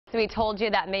So we told you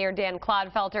that Mayor Dan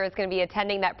Clodfelter is going to be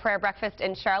attending that prayer breakfast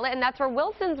in Charlotte, and that's where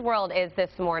Wilson's World is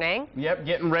this morning. Yep,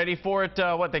 getting ready for it.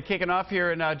 They're kicking off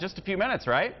here in just a few minutes,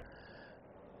 right?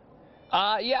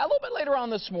 Yeah, a little bit later on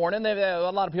this morning. There a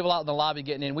lot of people out in the lobby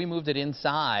getting in. We moved it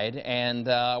inside, and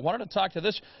wanted to talk to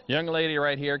this young lady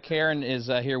right here. Karen is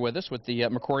here with us with the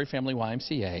McCrory Family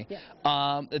YMCA.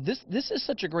 Yeah. This is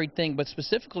such a great thing, but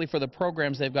specifically for the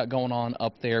programs they've got going on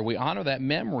up there. We honor that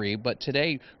memory, but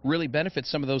today really benefits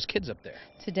some of those kids up there.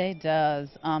 Today does.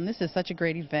 This is such a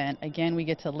great event. Again, we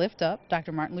get to lift up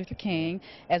Dr. Martin Luther King,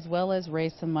 as well as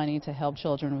raise some money to help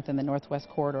children within the Northwest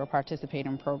Corridor participate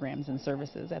in programs and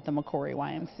services at the McCrory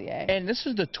YMCA. And this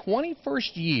is the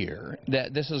 21st year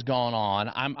that this has gone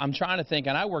on. I'm trying to think,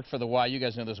 and I worked for the Y. You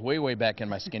guys know this way back in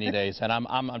my skinny days, and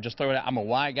I'm just throwing it out. I'm a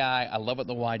Y guy. I love what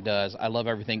the Y does. I love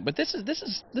everything. But this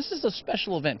is a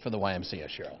special event for the YMCA,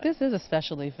 Shirley. This is a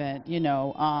special event. You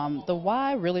know, the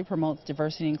Y really promotes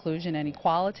diversity, inclusion, and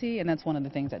equality, and that's one of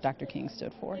the things that Dr. King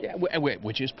stood for. Yeah,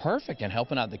 which is perfect, and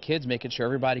helping out the kids, making sure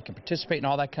everybody can participate and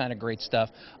all that kind of great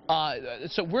stuff.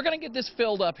 So we're going to get this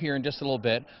filled up here in just a little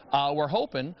bit. We're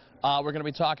hoping we're going to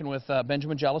be talking with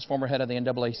Benjamin Jealous, former head of the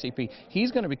NAACP.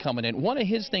 He's going to be coming in. One of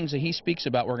his things that he speaks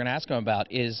about, we're going to ask him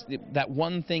about, is that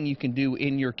one thing you can do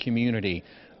in your community.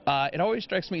 It always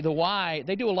strikes me, the Y,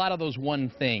 they do a lot of those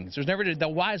one things. The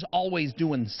Y is always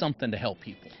doing something to help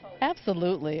people.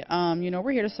 Absolutely. You know,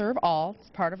 we're here to serve all. It's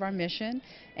part of our mission,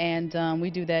 and we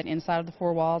do that inside of the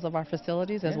four walls of our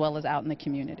facilities as well as out in the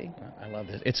community. I love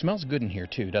this. It smells good in here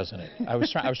too, doesn't it? I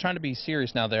was trying to be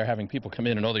serious now. They're having people come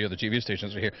in, and all the other TV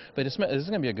stations are here. But this is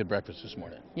going to be a good breakfast this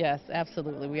morning. Yes,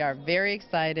 absolutely. We are very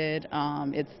excited.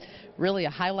 It's really a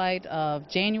highlight of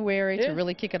January to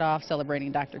really kick it off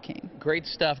celebrating Dr. King. Great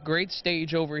stuff. Great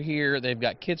stage over here. They've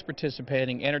got kids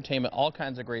participating, entertainment, all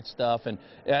kinds of great stuff.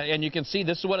 And you can see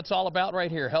this is what it's all about right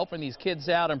here, helping these kids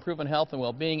out, improving health and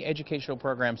well-being, educational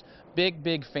programs.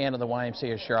 Big fan of the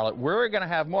YMCA of Charlotte. We're going to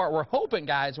have more. We're hoping,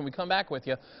 guys, when we come back with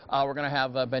you, we're going to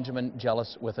have Benjamin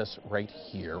Jealous with us right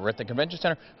here. We're at the Convention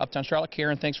Center, Uptown Charlotte.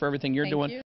 Karen, thanks for everything you're doing.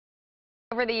 Thank you.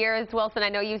 Over the years, Wilson, I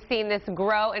know you've seen this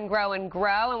grow and grow and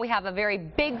grow, and we have a very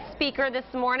big speaker this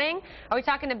morning. Are we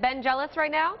talking to Ben Jealous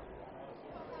right now?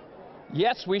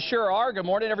 Yes, we sure are. Good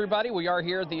morning, everybody. We are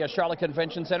here at the Charlotte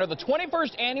Convention Center, the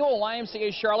 21st annual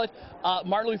YMCA Charlotte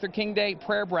Martin Luther King Day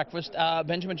prayer breakfast.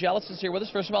 Benjamin Jealous is here with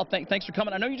us. First of all, thanks for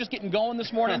coming. I know you're just getting going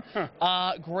this morning.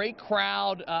 Great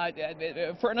crowd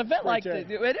for an event like this.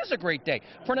 It is a great day.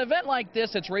 For an event like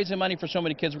this, it's raising money for so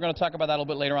many kids. We're going to talk about that a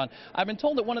little bit later on. I've been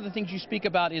told that one of the things you speak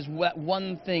about is that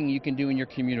one thing you can do in your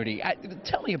community.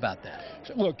 Tell me about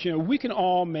that. Look, you know, we can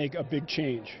all make a big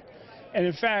change. And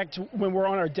in fact, when we're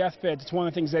on our deathbeds, it's one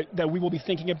of the things that we will be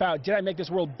thinking about. Did I make this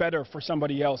world better for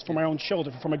somebody else, for my own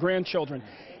children, for my grandchildren?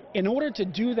 In order to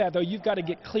do that, though, you've got to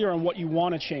get clear on what you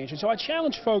want to change. And so I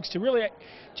challenge folks to really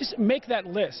just make that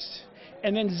list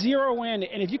and then zero in.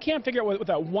 And if you can't figure out what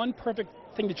that one perfect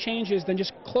thing to change is, then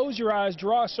just close your eyes,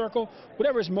 draw a circle.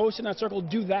 Whatever is most in that circle,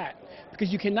 do that.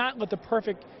 Because you cannot let the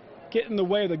perfect get in the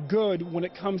way of the good when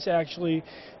it comes to actually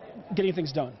getting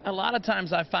things done. A lot of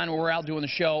times I find when we're out doing the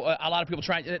show, a lot of people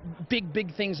try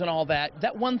big things and all that.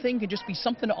 That one thing could just be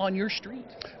something on your street.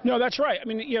 No, that's right. I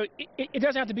mean, you know, it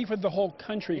doesn't have to be for the whole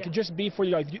country. It could just be for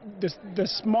the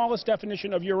smallest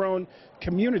definition of your own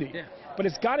community. Yeah. But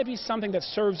it's got to be something that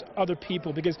serves other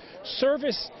people, because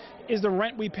service is the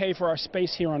rent we pay for our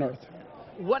space here on Earth.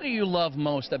 What do you love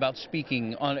most about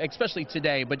speaking on, especially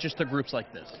today, but just to groups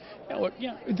like this?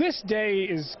 This day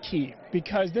is key,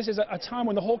 because this is a time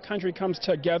when the whole country comes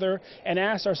together and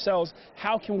asks ourselves,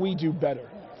 how can we do better?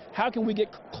 How can we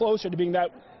get closer to being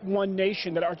that one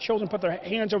nation that our children put their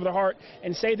hands over their heart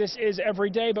and say this is every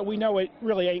day, but we know it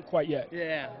really ain't quite yet.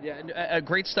 Yeah.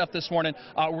 Great stuff this morning.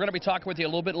 We're going to be talking with you a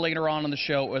little bit later on in the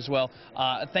show as well.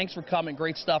 Thanks for coming.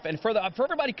 Great stuff. And for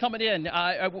everybody coming in,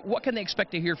 what can they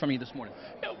expect to hear from you this morning?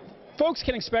 You know, folks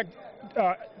can expect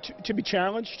to be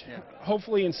challenged,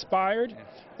 hopefully inspired,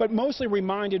 but mostly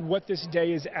reminded what this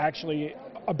day is actually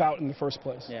about in the first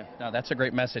place. Yeah, no, that's a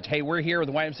great message. Hey, we're here with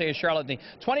the YMCA Charlotte, the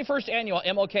 21st annual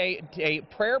MLK Day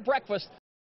prayer breakfast.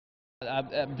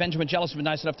 Benjamin Jealous has been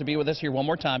nice enough to be with us here one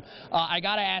more time. I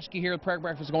got to ask you here, the prayer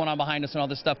breakfast going on behind us and all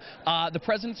this stuff. The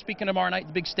president speaking tomorrow night,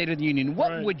 the big State of the Union.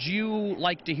 What would you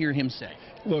like to hear him say?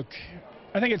 Look,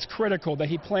 I think it's critical that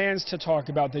he plans to talk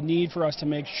about the need for us to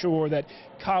make sure that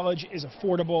college is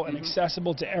affordable and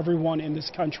accessible to everyone in this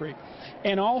country.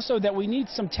 And also that we need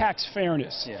some tax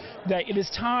fairness. That it is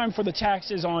time for the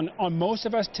taxes on most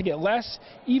of us to get less,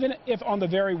 even if on the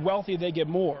very wealthy they get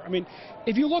more. I mean,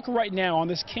 if you look right now on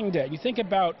this King Day, you think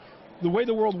about the way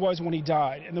the world was when he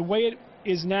died and the way it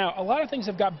is now. A lot of things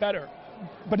have got better.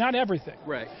 but not everything.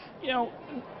 Right. You know,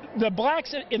 the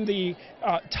blacks in the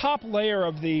top layer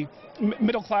of the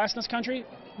middle class in this country,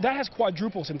 that has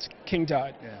quadrupled since King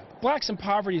died. Yeah. Blacks in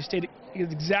poverty have stayed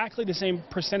exactly the same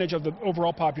percentage of the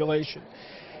overall population.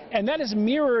 And that is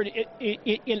mirrored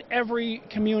in every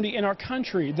community in our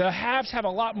country. The haves have a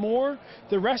lot more,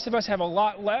 the rest of us have a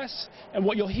lot less, and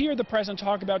what you'll hear the president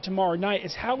talk about tomorrow night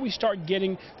is how we start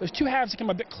getting those two halves to come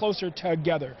a bit closer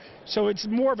together. So it's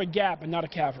more of a gap and not a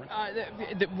cavern.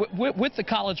 With the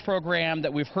college program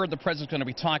that we've heard the president's going to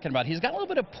be talking about, he's got a little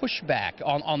bit of pushback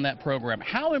on that program.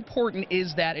 How important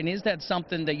is that, and is that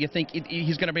something that you think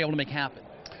he's going to be able to make happen?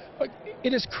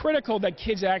 It is critical that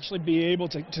kids actually be able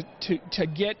to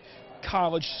get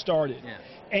college started. Yeah.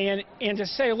 And to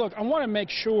say, look, I want to make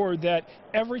sure that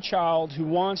every child who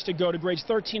wants to go to grades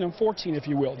 13 and 14, if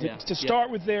you will, to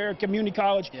start with their community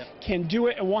college can do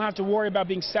it and won't have to worry about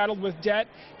being saddled with debt.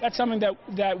 That's something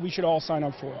that we should all sign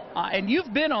up for. And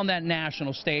you've been on that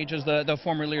national stage as the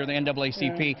former leader of the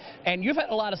NAACP, and you've had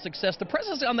a lot of success. The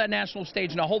president's on that national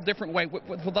stage in a whole different way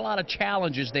with a lot of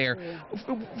challenges there.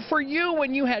 Yeah. For you,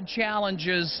 when you had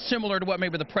challenges similar to what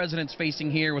maybe the president's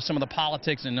facing here with some of the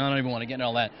politics, and I don't even want to get into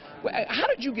all that, how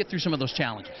did you get through some of those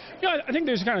challenges? You know, I think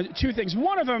there's kind of two things.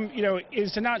 One of them, you know,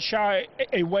 is to not shy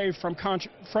away from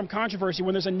controversy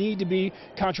when there's a need to be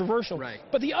controversial. Right.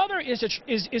 But the other is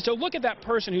to look at that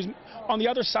person who's on the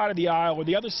other side of the aisle or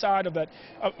the other side of that,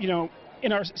 you know,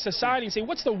 in our society and say,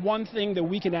 what's the one thing that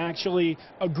we can actually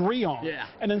agree on? Yeah.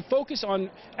 And then focus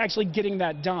on actually getting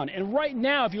that done. And right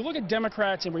now, if you look at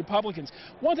Democrats and Republicans,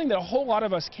 one thing that a whole lot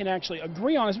of us can actually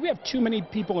agree on is we have too many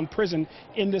people in prison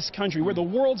in this country. We're the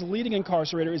world's leading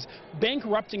incarcerator, is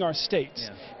bankrupting our states.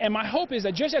 Yeah. And my hope is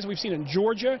that just as we've seen in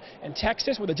Georgia and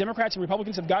Texas, where the Democrats and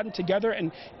Republicans have gotten together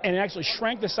and actually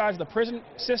shrank the size of the prison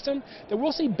system, that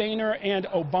we'll see Boehner and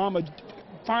Obama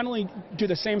finally do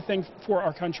the same thing for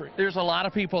our country. There's a lot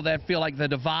of people that feel like the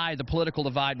divide, the political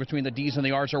divide between the D's and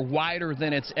the R's are wider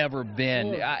than it's ever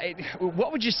been.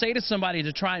 What would you say to somebody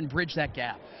to try and bridge that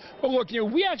gap? Well, look, you know,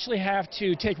 we actually have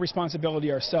to take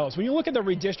responsibility ourselves. When you look at the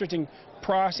redistricting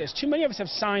process, too many of us have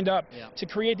signed up to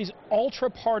create these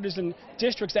ultra-partisan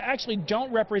districts that actually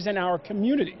don't represent our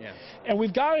community. Yeah. And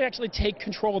we've got to actually take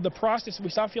control of the process. We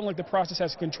stop feeling like the process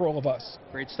has control of us.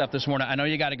 Great stuff this morning. I know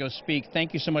you got to go speak.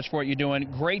 Thank you so much for what you're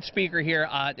doing. Great speaker here.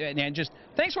 And just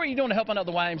thanks for what you're doing to helping out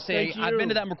the YMCA. Thank you. I've been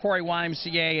to that McCrory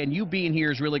YMCA, and you being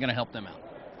here is really going to help them out.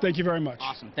 Thank you very much.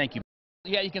 Awesome. Thank you.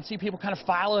 Yeah, you can see people kind of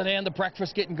filing in, the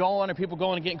breakfast getting going, and people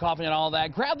going and getting coffee and all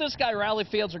that. Grab this guy, Riley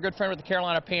Fields, our good friend with the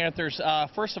Carolina Panthers.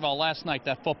 First of all, last night,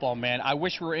 that football, man, I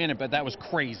wish we were in it, but that was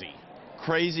crazy.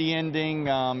 Crazy ending.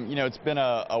 You know, it's been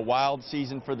a wild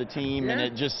season for the team, and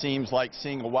it just seems like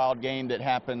seeing a wild game that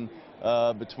happened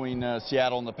between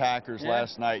Seattle and the Packers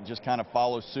last night just kind of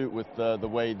follows suit with the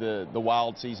way the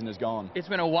wild season has gone. It's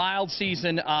been a wild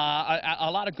season.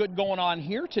 A lot of good going on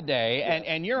here today,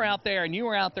 and you're out there, and you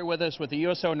were out there with us with the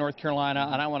USO North Carolina,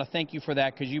 and I want to thank you for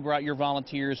that because you brought your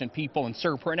volunteers and people and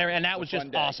serve and that was just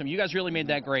awesome. You guys really made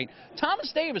that great.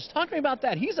 Thomas Davis, talk to me about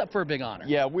that. He's up for a big honor.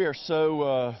 Yeah, we are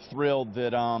so thrilled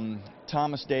that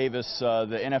Thomas Davis,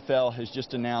 the NFL has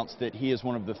just announced that he is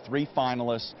one of the 3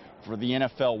 finalists for the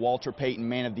NFL Walter Payton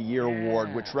Man of the Year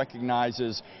Award, which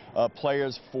recognizes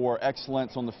players for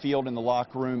excellence on the field, in the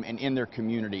locker room, and in their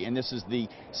community. And this is the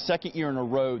 2nd year in a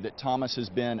row that Thomas has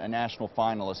been a national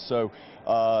finalist. So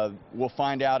we'll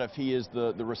find out if he is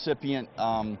the recipient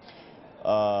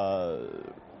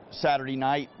Saturday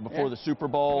night before the Super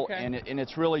Bowl, and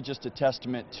it's really just a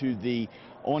testament to the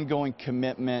ongoing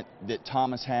commitment that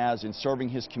Thomas has in serving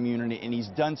his community, and he's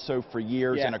done so for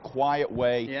years in a quiet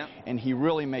way, and he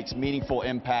really makes meaningful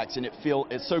impacts, and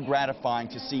it's so gratifying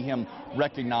to see him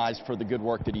recognized for the good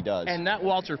work that he does. And that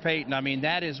Walter Payton, I mean,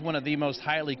 that is one of the most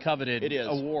highly coveted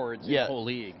awards in the whole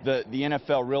league. The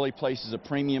NFL really places a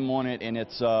premium on it, and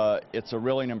it's a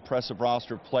really an impressive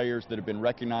roster of players that have been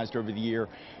recognized over the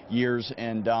years,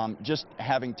 and just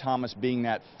having Thomas being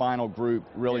that final group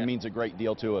really means a great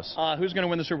deal to us. Who's going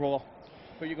to win the Super Bowl?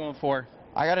 Who are you going for?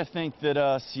 I got to think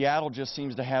that Seattle just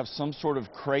seems to have some sort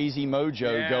of crazy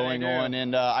mojo going on,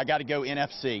 and I got to go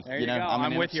NFC. There you go.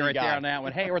 I'm with you right there on that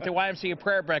one. Hey, we're at the YMCA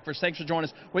Prayer Breakfast. Thanks for joining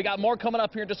us. We got more coming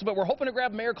up here in just a bit. We're hoping to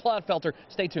grab Mayor Claude Felter.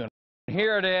 Stay tuned.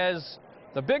 Here it is.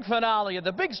 The big finale,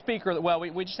 the big speaker. Well,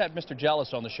 we just had Mr.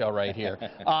 Jealous on the show right here.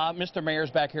 Mr. Mayor's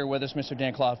back here with us, Mr.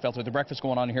 Dan Cloudfelter. The breakfast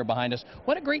going on here behind us.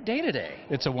 What a great day today.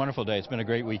 It's a wonderful day. It's been a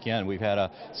great weekend. We've had a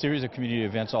series of community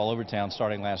events all over town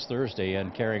starting last Thursday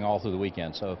and carrying all through the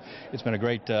weekend. So it's been a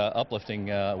great uplifting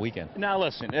weekend. Now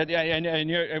listen,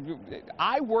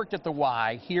 I worked at the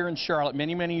Y here in Charlotte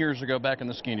many years ago back in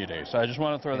the skinny days. So I just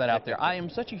want to throw that out there. I am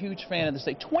such a huge fan of the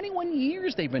state. 21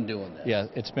 years they've been doing this. Yeah,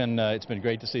 it's been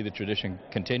great to see the tradition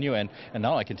continue and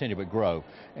not only continue but grow.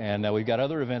 And we've got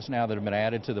other events now that have been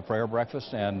added to the prayer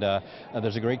breakfast, and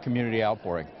there's a great community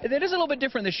outpouring. It is a little bit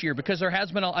different this year because there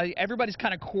has been everybody's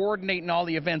kind of coordinating all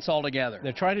the events all together.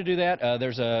 They're trying to do that.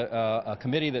 There's a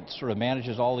committee that sort of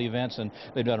manages all the events, and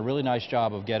they've done a really nice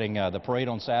job of getting the parade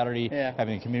on Saturday,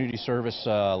 having a community service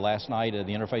last night,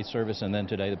 the interfaith service, and then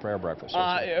today the prayer breakfast.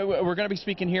 We're going to be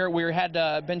speaking here. We had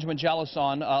Benjamin Jealous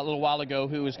on a little while ago,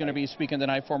 who is going to be speaking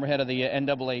tonight, former head of the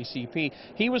NAACP.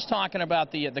 He was talking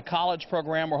about the college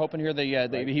program. We're hoping to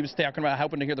hear he was talking about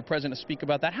hoping to hear the president speak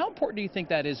about that. How important do you think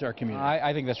that is to our community?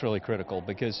 I think that's really critical,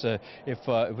 because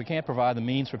if we can't provide the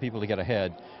means for people to get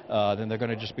ahead, then they're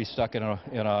going to just be stuck in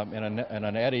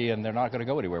an eddy, and they're not going to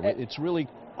go anywhere. It's really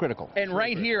critical. And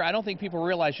right here, I don't think people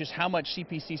realize just how much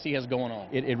CPCC has going on.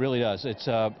 It really does. It's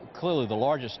clearly the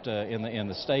largest in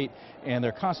the state, and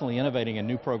they're constantly innovating in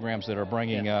new programs that are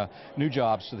bringing new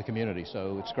jobs to the community.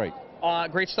 So it's great.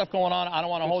 Great stuff going on. I don't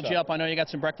want to hold you up. I know you got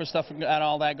some breakfast stuff and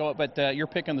all that going, but you're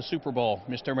picking the Super Bowl,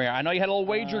 Mr. Mayor. I know you had a little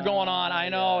wager going on. I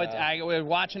know. I was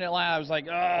watching it live. I was like,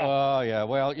 oh. Oh, yeah.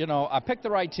 Well, you know, I picked the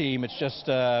right team. It's just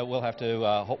we'll have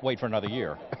to wait for another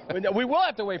year. We will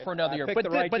have to wait for another year. But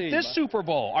this Super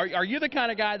Bowl, are you the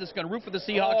kind of guy that's going to root for the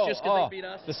Seahawks just because they beat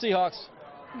us? The Seahawks?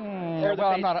 Well,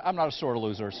 I'm not a sore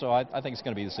loser, so I think it's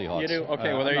going to be the Seahawks. You do?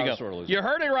 Okay, well, there you go. You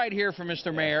heard it right here from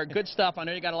Mr. Mayor. Good stuff. I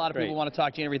know you got a lot of people who want to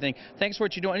talk to you and everything. Thanks for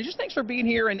what you're doing. And just thanks for being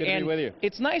here. And, Good to be with you.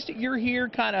 It's nice that you're here,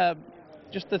 kind of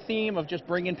just the theme of just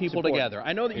bringing people together.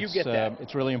 I know that you get that.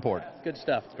 It's really important. Good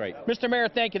stuff. It's great. Mr. Mayor,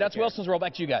 thank you. That's Wilson's Roll.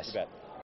 Back to you guys. You bet.